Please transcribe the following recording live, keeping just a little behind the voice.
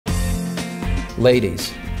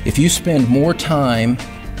Ladies, if you spend more time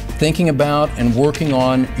thinking about and working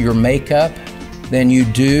on your makeup than you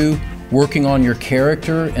do working on your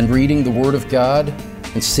character and reading the Word of God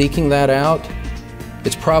and seeking that out,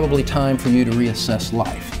 it's probably time for you to reassess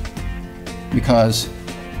life, because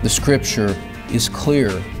the Scripture is clear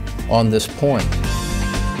on this point.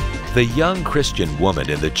 The young Christian woman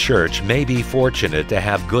in the church may be fortunate to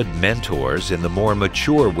have good mentors in the more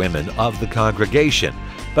mature women of the congregation,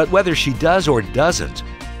 but whether she does or doesn't,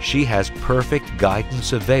 she has perfect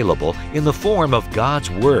guidance available in the form of God's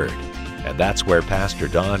Word. And that's where Pastor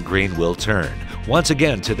Don Green will turn, once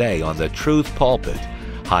again today on the Truth Pulpit.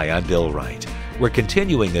 Hi, I'm Bill Wright. We're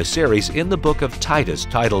continuing a series in the book of Titus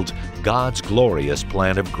titled God's Glorious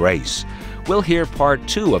Plan of Grace. We'll hear part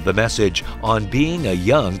 2 of the message on being a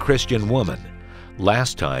young Christian woman.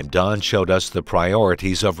 Last time, Don showed us the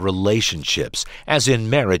priorities of relationships, as in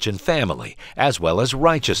marriage and family, as well as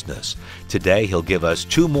righteousness. Today, he'll give us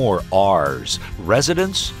 2 more R's,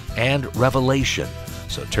 residence and revelation.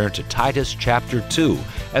 So turn to Titus chapter 2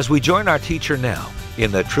 as we join our teacher now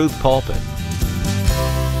in the Truth Pulpit.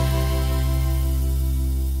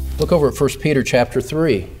 Look over at 1 Peter chapter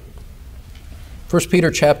 3. 1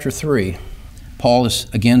 Peter chapter 3. Paul is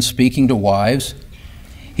again speaking to wives.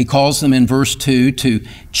 He calls them in verse 2 to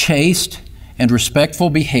chaste and respectful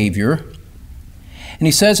behavior. And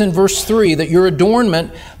he says in verse 3 that your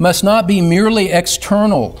adornment must not be merely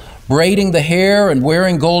external, braiding the hair and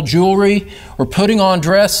wearing gold jewelry or putting on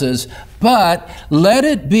dresses, but let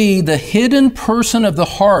it be the hidden person of the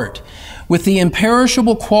heart, with the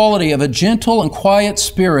imperishable quality of a gentle and quiet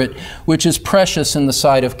spirit, which is precious in the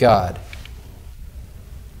sight of God.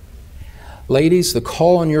 Ladies, the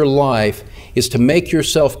call on your life is to make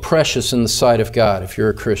yourself precious in the sight of God if you're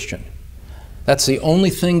a Christian. That's the only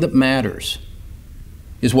thing that matters,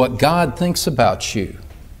 is what God thinks about you.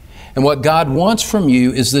 And what God wants from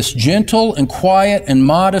you is this gentle and quiet and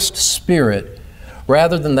modest spirit,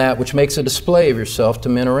 rather than that which makes a display of yourself to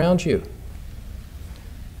men around you.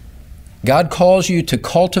 God calls you to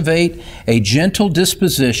cultivate a gentle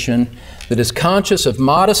disposition that is conscious of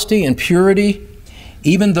modesty and purity,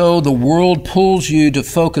 even though the world pulls you to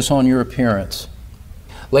focus on your appearance.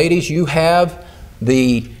 Ladies, you have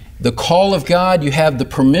the call of God, you have the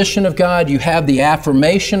permission of God, you have the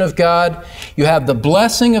affirmation of God, you have the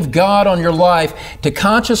blessing of God on your life to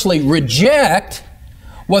consciously reject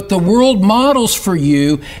what the world models for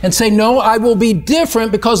you and say, no, I will be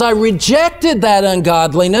different because I rejected that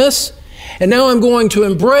ungodliness, and now I'm going to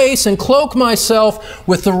embrace and cloak myself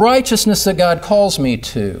with the righteousness that God calls me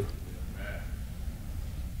to.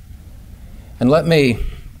 And let me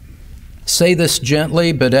say this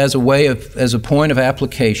gently, but as a point of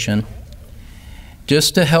application,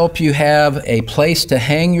 just to help you have a place to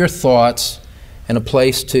hang your thoughts and a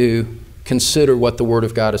place to consider what the Word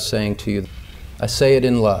of God is saying to you. I say it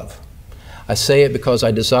in love. I say it because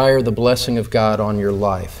I desire the blessing of God on your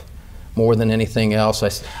life more than anything else.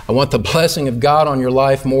 I want the blessing of God on your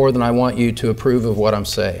life more than I want you to approve of what I'm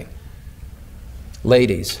saying.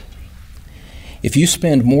 Ladies, if you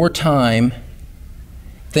spend more time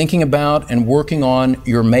thinking about and working on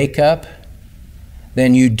your makeup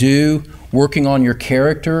than you do working on your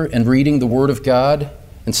character and reading the Word of God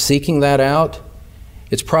and seeking that out,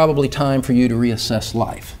 it's probably time for you to reassess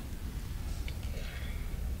life.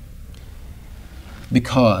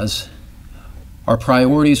 Because our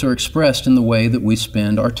priorities are expressed in the way that we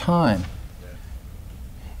spend our time.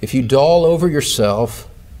 If you dull over yourself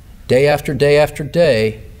day after day after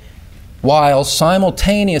day, while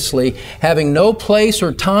simultaneously having no place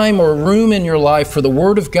or time or room in your life for the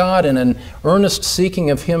Word of God and an earnest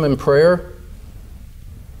seeking of Him in prayer,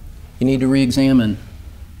 you need to re-examine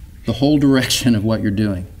the whole direction of what you're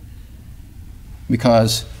doing.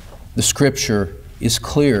 Because the Scripture is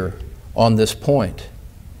clear on this point,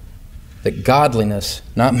 that godliness,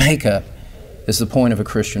 not makeup, is the point of a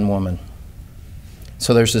Christian woman.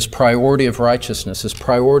 So there's this priority of righteousness, this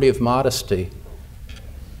priority of modesty,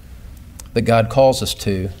 that God calls us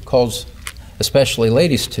to, calls especially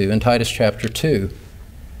ladies to, in Titus chapter 2,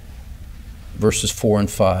 verses 4 and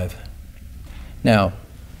 5. Now,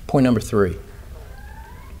 point number 3.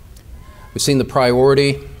 We've seen the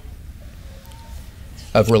priority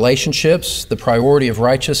of relationships, the priority of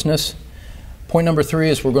righteousness. Point number 3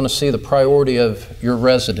 is we're going to see the priority of your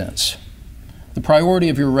residence. The priority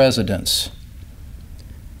of your residence.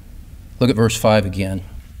 Look at verse 5 again.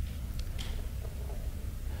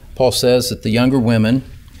 Paul says that the younger women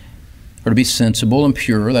are to be sensible and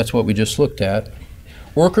pure. That's what we just looked at.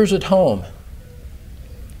 Workers at home,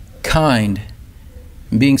 kind,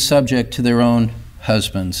 and being subject to their own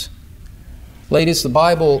husbands. Ladies, the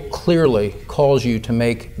Bible clearly calls you to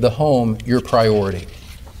make the home your priority.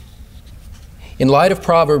 In light of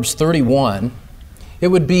Proverbs 31, it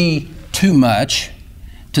would be too much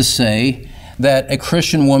to say that a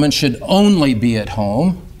Christian woman should only be at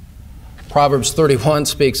home. Proverbs 31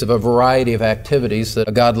 speaks of a variety of activities that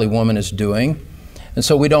a godly woman is doing, and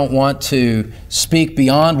so we don't want to speak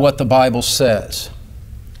beyond what the Bible says.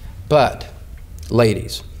 But,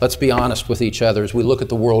 ladies, let's be honest with each other as we look at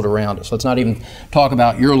the world around us. Let's not even talk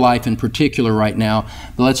about your life in particular right now,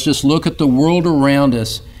 but let's just look at the world around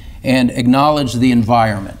us and acknowledge the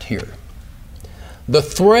environment here. The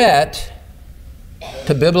threat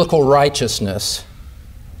to biblical righteousness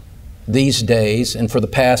these days, and for the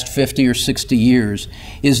past 50 or 60 years,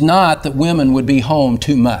 is not that women would be home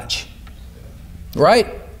too much. Right?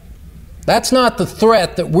 That's not the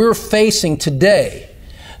threat that we're facing today.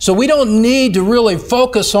 So we don't need to really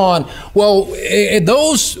focus on, well,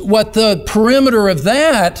 what the perimeter of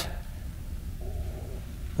that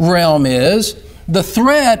realm is. The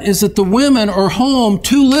threat is that the women are home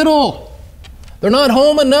too little. They're not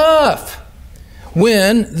home enough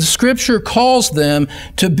when the Scripture calls them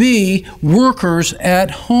to be workers at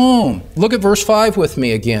home. Look at verse 5 with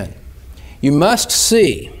me again. You must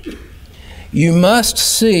see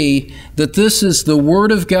that this is the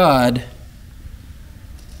Word of God,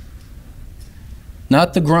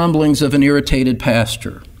 not the grumblings of an irritated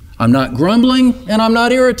pastor. I'm not grumbling and I'm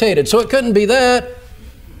not irritated, so it couldn't be that.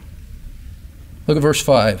 Look at verse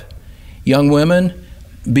 5. Young women,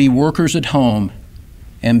 be workers at home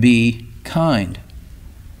and be kind.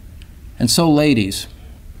 And so, ladies,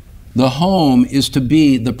 the home is to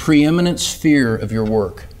be the preeminent sphere of your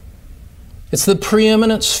work. It's the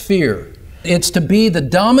preeminent sphere. It's to be the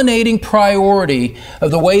dominating priority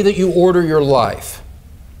of the way that you order your life.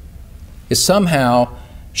 Is somehow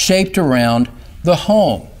shaped around the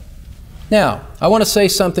home. Now, I want to say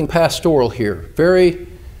something pastoral here, very,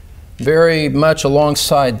 very much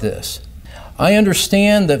alongside this. I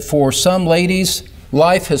understand that for some ladies,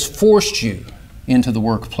 life has forced you into the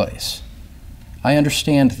workplace. I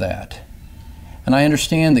understand that. And I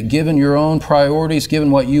understand that given your own priorities, given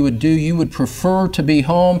what you would do, you would prefer to be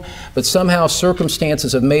home, but somehow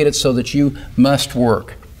circumstances have made it so that you must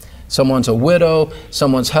work. Someone's a widow,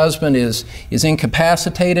 someone's husband is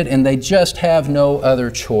incapacitated, and they just have no other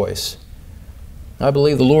choice. I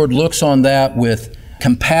believe the Lord looks on that with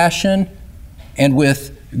compassion and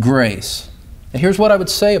with grace. And here's what I would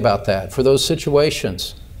say about that for those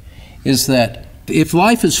situations, is that if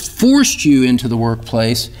life has forced you into the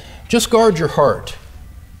workplace, just guard your heart.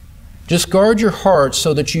 Just guard your heart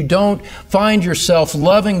so that you don't find yourself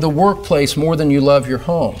loving the workplace more than you love your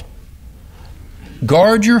home.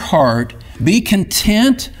 Guard your heart. Be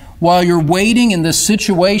content while you're waiting in this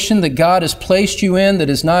situation that God has placed you in that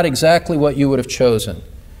is not exactly what you would have chosen.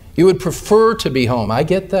 You would prefer to be home. I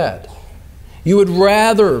get that. You would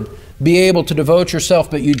rather be able to devote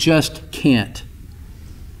yourself, but you just can't.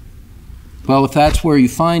 Well, if that's where you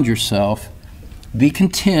find yourself, be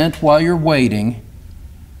content while you're waiting,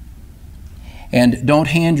 and don't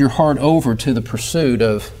hand your heart over to the pursuit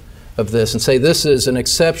of this and say, this is an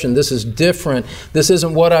exception, this is different, this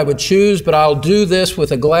isn't what I would choose, but I'll do this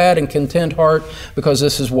with a glad and content heart because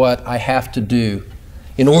this is what I have to do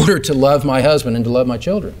in order to love my husband and to love my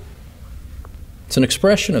children. It's an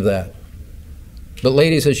expression of that. But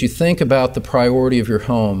ladies, as you think about the priority of your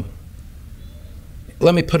home,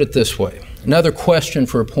 let me put it this way. Another question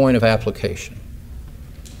for a point of application.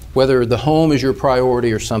 Whether the home is your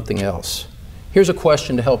priority or something else. Here's a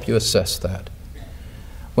question to help you assess that.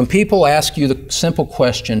 When people ask you the simple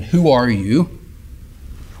question, who are you?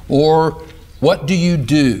 Or what do you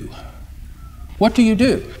do? What do you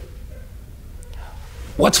do?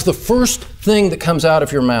 What's the first thing that comes out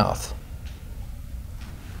of your mouth?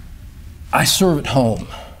 I serve at home,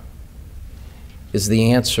 is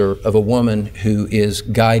the answer of a woman who is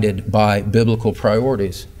guided by biblical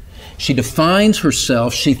priorities. She defines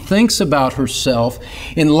herself, she thinks about herself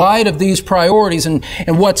in light of these priorities, and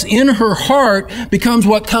what's in her heart becomes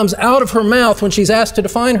what comes out of her mouth when she's asked to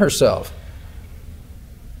define herself.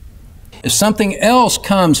 If something else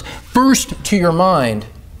comes first to your mind,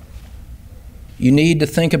 you need to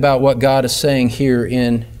think about what God is saying here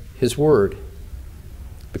in His Word.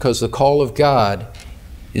 Because the call of God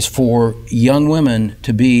is for young women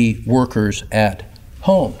to be workers at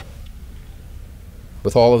home,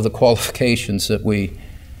 with all of the qualifications that we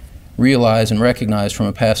realize and recognize from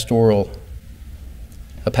a pastoral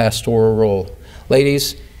role.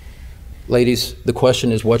 Ladies, the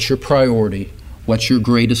question is, what's your priority? What's your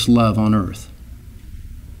greatest love on earth?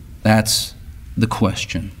 That's the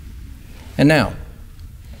question. And now,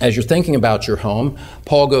 as you're thinking about your home,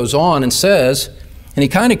 Paul goes on and says, and he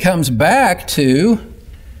kind of comes back to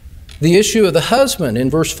the issue of the husband in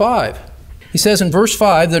verse 5. He says in verse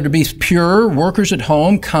 5 that to be pure, workers at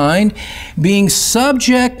home, kind, being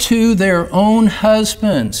subject to their own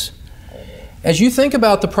husbands. As you think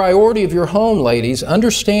about the priority of your home, ladies,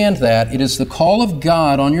 understand that it is the call of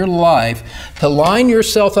God on your life to line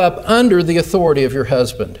yourself up under the authority of your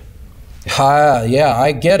husband. Yeah,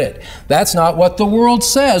 I get it. That's not what the world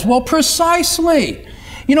says. Well, precisely.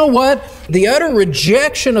 You know what? The utter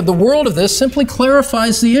rejection of the world of this simply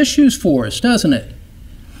clarifies the issues for us, doesn't it?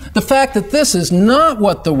 The fact that this is not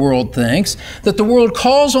what the world thinks, that the world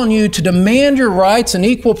calls on you to demand your rights and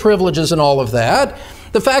equal privileges and all of that,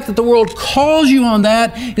 the fact that the world calls you on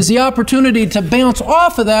that is the opportunity to bounce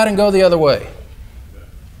off of that and go the other way.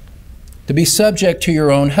 To be subject to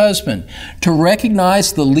your own husband, to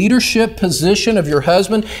recognize the leadership position of your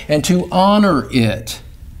husband and to honor it.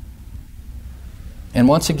 And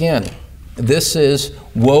once again, this is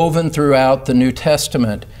woven throughout the New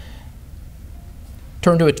Testament.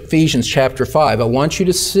 Turn to Ephesians chapter 5. I want you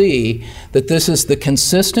to see that this is the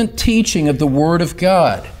consistent teaching of the Word of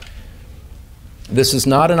God. This is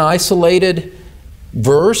not an isolated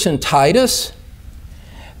verse in Titus.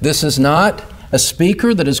 This is not a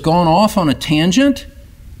speaker that has gone off on a tangent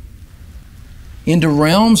into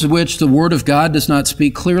realms which the Word of God does not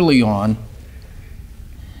speak clearly on.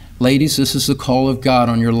 Ladies, this is the call of God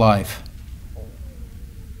on your life.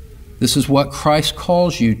 This is what Christ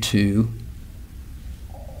calls you to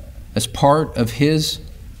as part of His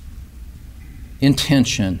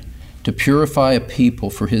intention to purify a people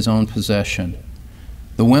for His own possession.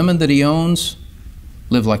 The women that He owns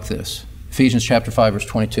live like this. Ephesians chapter 5, verse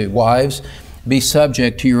 22. Wives, be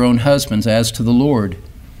subject to your own husbands as to the Lord.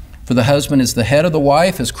 For the husband is the head of the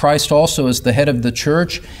wife, as Christ also is the head of the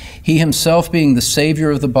church, He Himself being the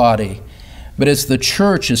Savior of the body. But as the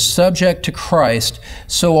church is subject to Christ,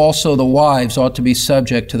 so also the wives ought to be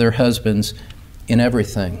subject to their husbands in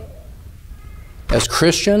everything. As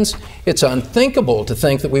Christians, it's unthinkable to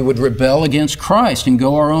think that we would rebel against Christ and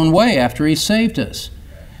go our own way after He saved us.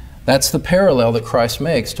 That's the parallel that Christ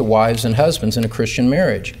makes to wives and husbands in a Christian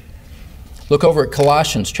marriage. Look over at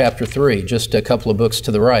Colossians chapter 3, just a couple of books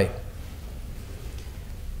to the right.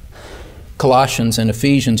 Colossians and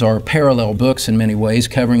Ephesians are parallel books in many ways,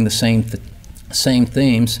 covering the same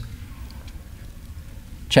themes.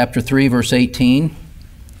 Chapter 3, verse 18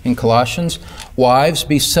 in Colossians, wives,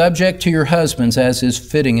 be subject to your husbands as is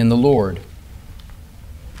fitting in the Lord.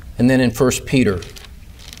 And then in 1 Peter,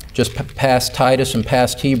 just past Titus and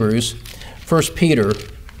past Hebrews, 1 Peter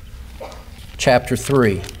chapter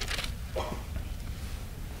 3.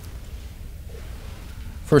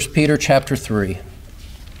 1 Peter chapter 3,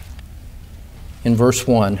 in verse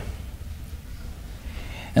 1.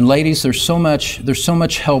 And ladies, there's so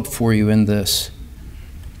much help for you in this.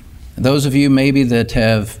 Those of you maybe that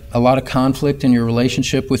have a lot of conflict in your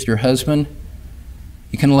relationship with your husband,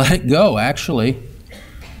 you can let it go, actually.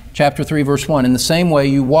 Chapter 3, verse 1, in the same way,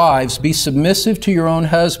 you wives, be submissive to your own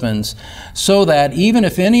husbands, so that even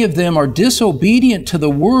if any of them are disobedient to the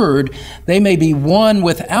word, they may be won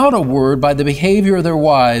without a word by the behavior of their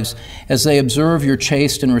wives, as they observe your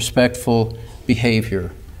chaste and respectful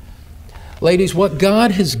behavior. Ladies, what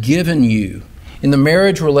God has given you in the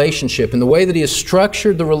marriage relationship, in the way that He has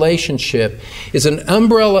structured the relationship, is an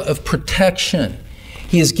umbrella of protection.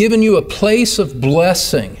 He has given you a place of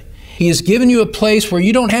blessing. He has given you a place where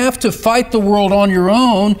you don't have to fight the world on your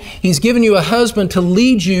own. He's given you a husband to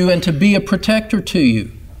lead you and to be a protector to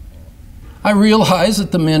you. I realize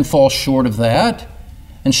that the men fall short of that,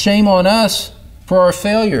 and shame on us for our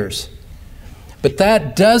failures. But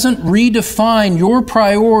that doesn't redefine your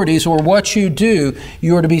priorities or what you do.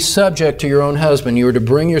 You are to be subject to your own husband. You are to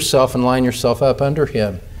bring yourself and line yourself up under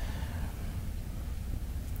him.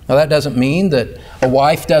 Now, that doesn't mean that a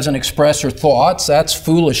wife doesn't express her thoughts. That's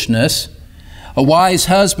foolishness. A wise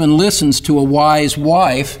husband listens to a wise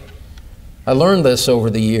wife. I learned this over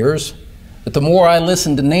the years, that the more I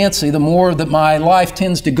listen to Nancy, the more that my life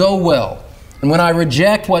tends to go well. And when I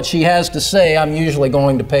reject what she has to say, I'm usually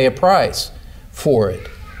going to pay a price for it.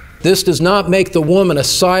 This does not make the woman a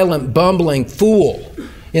silent, bumbling fool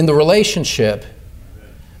in the relationship.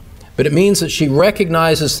 But it means that she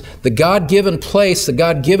recognizes the God-given place, the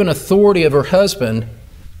God-given authority of her husband,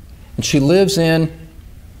 and she lives in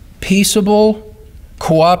peaceable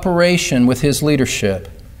cooperation with his leadership.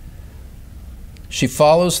 She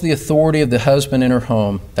follows the authority of the husband in her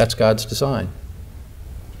home. That's God's design.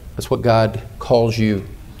 That's what God calls you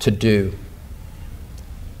to do.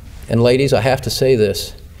 And ladies, I have to say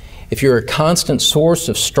this. If you're a constant source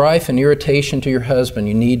of strife and irritation to your husband,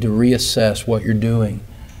 you need to reassess what you're doing.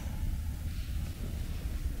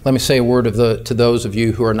 Let me say a word to those of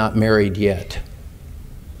you who are not married yet.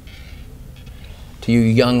 To you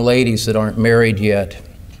young ladies that aren't married yet,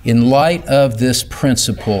 in light of this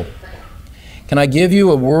principle, can I give you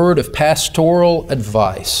a word of pastoral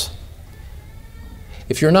advice?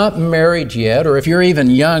 If you're not married yet, or if you're even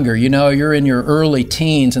younger, you're in your early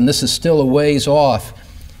teens and this is still a ways off,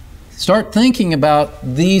 start thinking about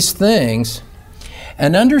these things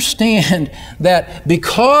and understand that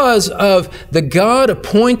because of the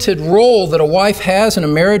God-appointed role that a wife has in a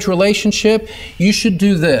marriage relationship, you should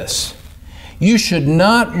do this. You should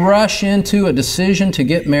not rush into a decision to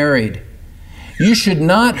get married. You should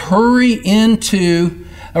not hurry into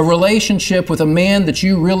a relationship with a man that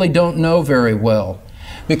you really don't know very well.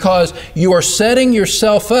 Because you are setting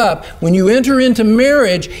yourself up. When you enter into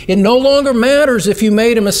marriage, it no longer matters if you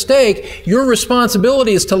made a mistake. Your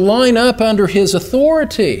responsibility is to line up under his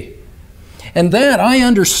authority. And that I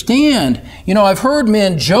understand. I've heard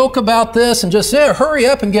men joke about this and just say, hurry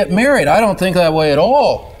up and get married. I don't think that way at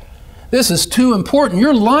all. This is too important.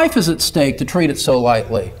 Your life is at stake to treat it so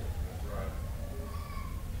lightly.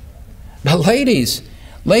 But ladies,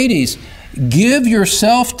 give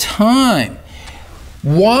yourself time.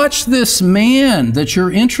 Watch this man that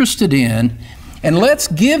you're interested in, and let's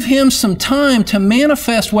give him some time to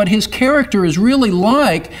manifest what his character is really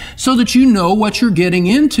like so that you know what you're getting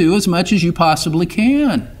into as much as you possibly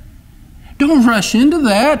can. Don't rush into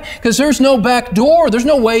that, because there's no back door. There's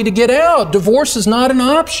no way to get out. Divorce is not an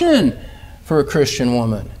option for a Christian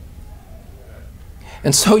woman.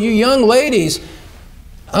 And so you young ladies,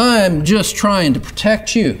 I'm just trying to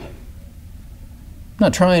protect you. I'm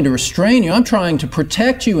not trying to restrain you. I'm trying to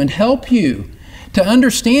protect you and help you to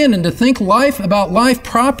understand and to think about life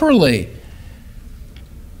properly.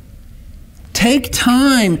 Take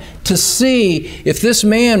time to see if this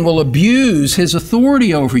man will abuse his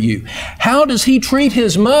authority over you. How does he treat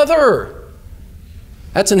his mother?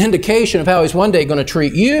 That's an indication of how he's one day going to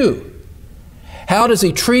treat you. How does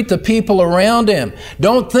he treat the people around him?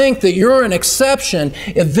 Don't think that you're an exception.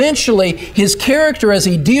 Eventually, his character as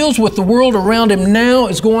he deals with the world around him now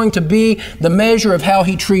is going to be the measure of how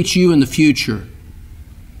he treats you in the future.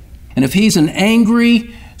 And if he's an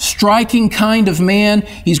angry, striking kind of man,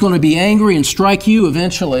 he's going to be angry and strike you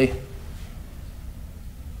eventually.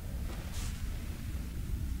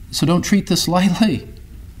 So don't treat this lightly.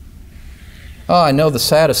 Oh, I know the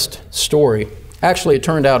saddest story. Actually, it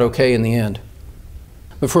turned out okay in the end.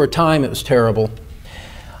 But for a time, it was terrible.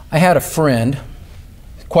 I had a friend,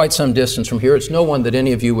 quite some distance from here. It's no one that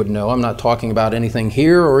any of you would know. I'm not talking about anything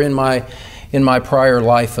here or in my prior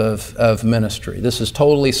life of ministry. This is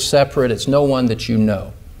totally separate. It's no one that you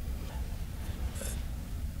know.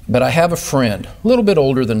 But I have a friend, a little bit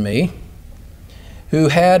older than me, who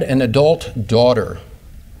had an adult daughter.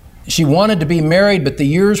 She wanted to be married, but the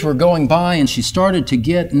years were going by and she started to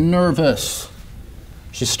get nervous.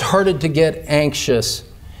 She started to get anxious.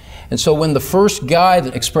 And so when the first guy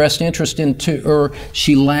that expressed interest into her,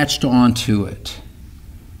 she latched onto it.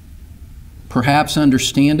 Perhaps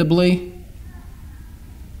understandably,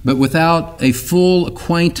 but without a full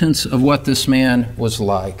acquaintance of what this man was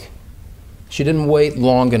like. She didn't wait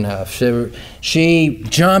long enough. She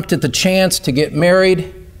jumped at the chance to get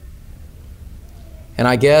married, and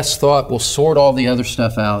I guess thought, we'll sort all the other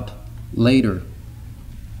stuff out later.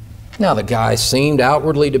 Now the guy seemed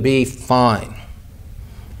outwardly to be fine.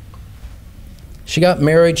 She got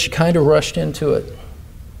married, she kind of rushed into it.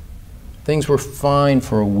 Things were fine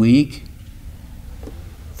for a week,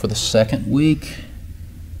 for the second week,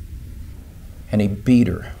 and he beat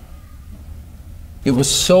her. It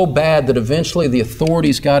was so bad that eventually the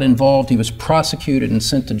authorities got involved. He was prosecuted and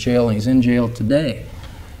sent to jail, and he's in jail today.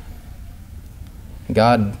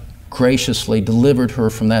 God graciously delivered her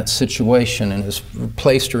from that situation and has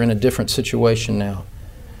placed her in a different situation now.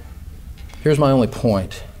 Here's my only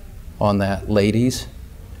point on that, ladies.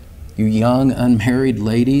 You young, unmarried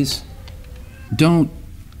ladies, don't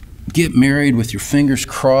get married with your fingers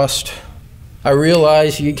crossed. I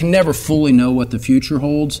realize you can never fully know what the future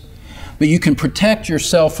holds, but you can protect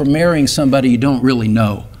yourself from marrying somebody you don't really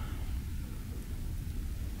know.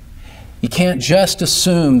 You can't just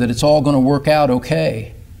assume that it's all going to work out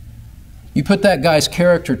okay. You put that guy's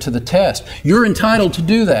character to the test. You're entitled to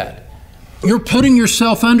do that. You're putting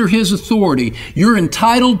yourself under his authority. You're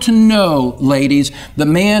entitled to know, ladies, the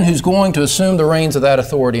man who's going to assume the reins of that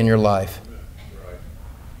authority in your life.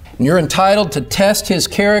 And you're entitled to test his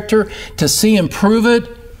character, to see him prove it,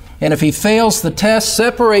 And if he fails the test,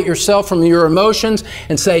 separate yourself from your emotions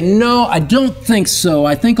and say, no, I don't think so.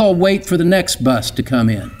 I think I'll wait for the next bus to come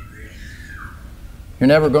in. You're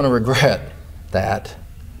never going to regret that.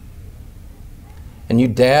 And you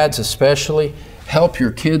dads especially, help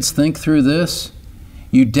your kids think through this.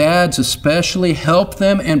 You dads especially, help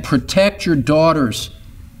them and protect your daughters.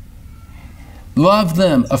 Love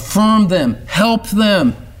them, affirm them, help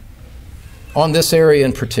them on this area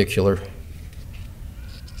in particular.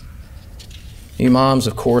 You moms,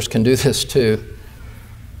 of course, can do this too.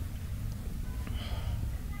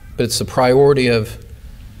 But it's the priority of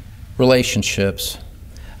relationships.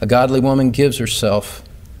 A godly woman gives herself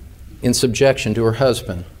in subjection to her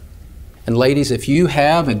husband. And ladies, if you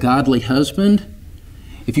have a godly husband,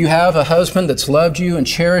 if you have a husband that's loved you and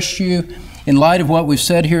cherished you, in light of what we've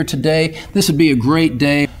said here today, this would be a great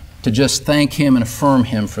day to just thank him and affirm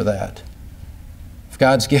him for that. If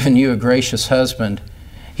God's given you a gracious husband,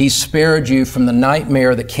 He's spared you from the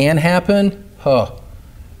nightmare that can happen,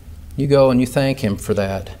 you go and you thank Him for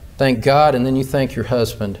that. Thank God, and then you thank your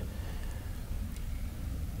husband,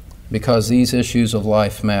 because these issues of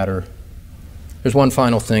life matter. There's one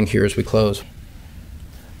final thing here as we close.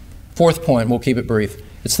 Fourth point, we'll keep it brief.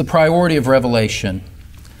 It's the priority of revelation.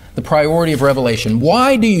 The priority of revelation.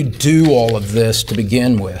 Why do you do all of this to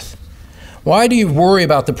begin with? Why do you worry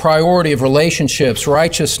about the priority of relationships,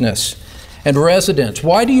 righteousness, and residence?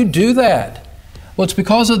 Why do you do that? Well, it's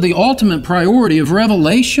because of the ultimate priority of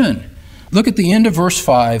revelation. Look at the end of verse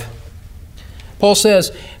 5. Paul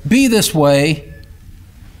says, be this way,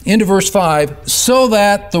 end of verse 5, so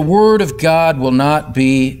that the word of God will not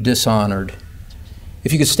be dishonored.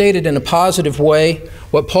 If you could state it in a positive way,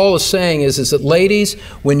 what Paul is saying is that, ladies,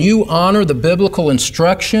 when you honor the biblical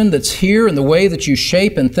instruction that's here in the way that you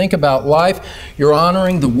shape and think about life, you're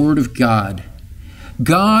honoring the Word of God.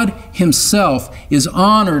 God Himself is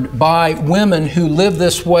honored by women who live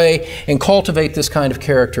this way and cultivate this kind of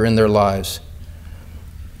character in their lives.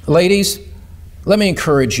 Ladies, let me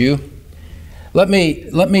encourage you. Let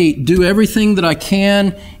me do everything that I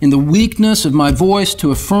can in the weakness of my voice to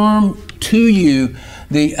affirm to you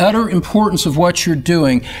the utter importance of what you're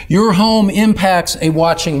doing. Your home impacts a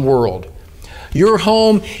watching world. Your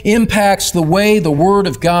home impacts the way the Word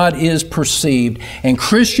of God is perceived. And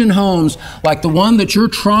Christian homes, like the one that you're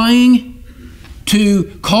trying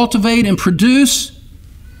to cultivate and produce,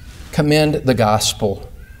 commend the gospel.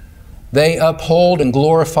 They uphold and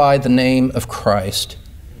glorify the name of Christ.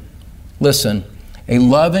 Listen, a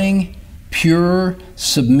loving, pure,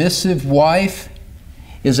 submissive wife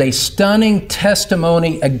is a stunning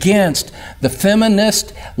testimony against the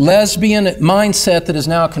feminist, lesbian mindset that is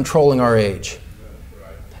now controlling our age.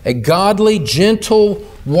 A godly, gentle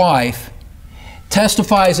wife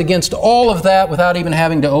testifies against all of that without even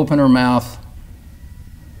having to open her mouth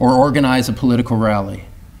or organize a political rally.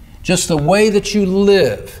 Just the way that you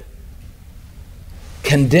live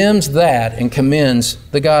condemns that and commends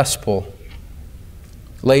the gospel.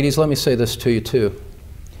 Ladies, let me say this to you too.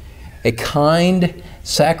 A kind,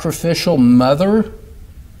 sacrificial mother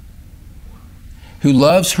who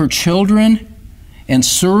loves her children and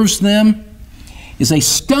serves them is a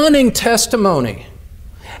stunning testimony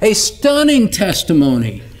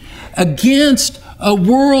against a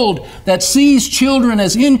world that sees children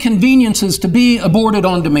as inconveniences to be aborted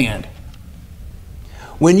on demand.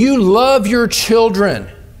 When you love your children,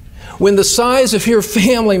 when the size of your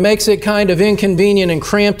family makes it kind of inconvenient and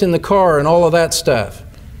cramped in the car and all of that stuff,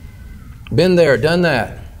 been there, done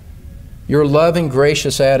that. Your loving,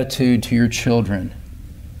 gracious attitude to your children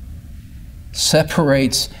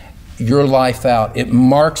separates your life out. It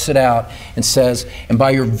marks it out and says, and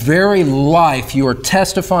by your very life, you are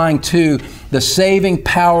testifying to the saving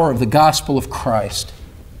power of the gospel of Christ.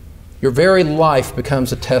 Your very life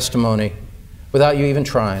becomes a testimony without you even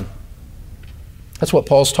trying. That's what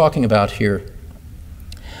Paul's talking about here.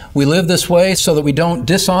 We live this way so that we don't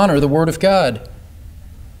dishonor the Word of God.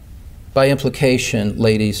 By implication,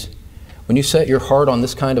 ladies, when you set your heart on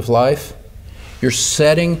this kind of life, you're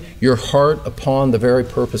setting your heart upon the very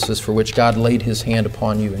purposes for which God laid His hand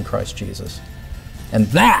upon you in Christ Jesus. And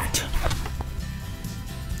that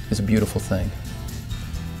is a beautiful thing.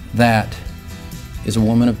 That is a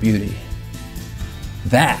woman of beauty.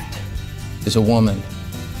 That is a woman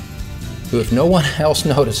who, if no one else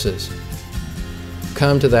notices,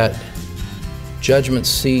 come to that judgment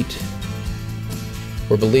seat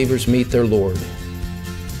where believers meet their Lord.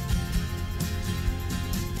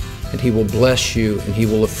 And He will bless you and He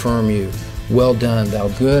will affirm you. Well done, thou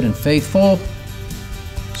good and faithful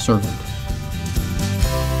servant.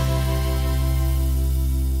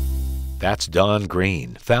 That's Don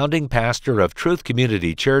Green, founding pastor of Truth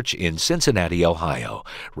Community Church in Cincinnati, Ohio,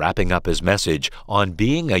 wrapping up his message on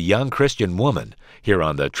being a young Christian woman here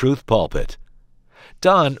on the Truth Pulpit.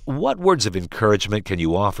 Don, what words of encouragement can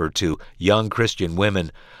you offer to young Christian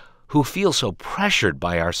women who feel so pressured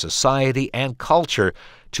by our society and culture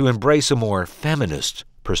to embrace a more feminist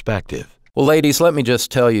perspective? Well, ladies, let me just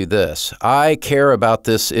tell you this. I care about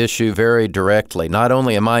this issue very directly. Not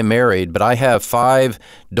only am I married, but I have 5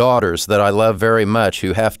 daughters that I love very much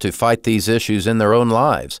who have to fight these issues in their own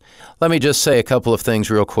lives. Let me just say a couple of things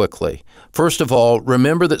real quickly. First of all,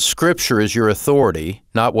 remember that Scripture is your authority,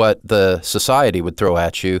 not what the society would throw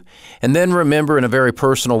at you. And then remember in a very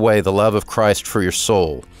personal way the love of Christ for your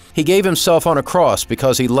soul. He gave himself on a cross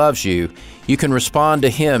because he loves you. You can respond to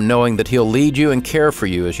him knowing that he'll lead you and care for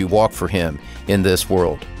you as you walk for him in this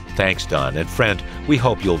world. Thanks, Don. And friend, we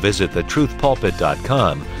hope you'll visit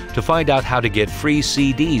thetruthpulpit.com to find out how to get free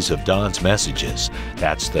CDs of Don's messages.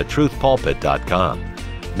 That's thetruthpulpit.com.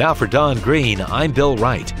 Now for Don Green, I'm Bill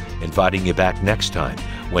Wright, inviting you back next time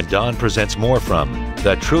when Don presents more from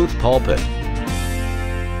The Truth Pulpit.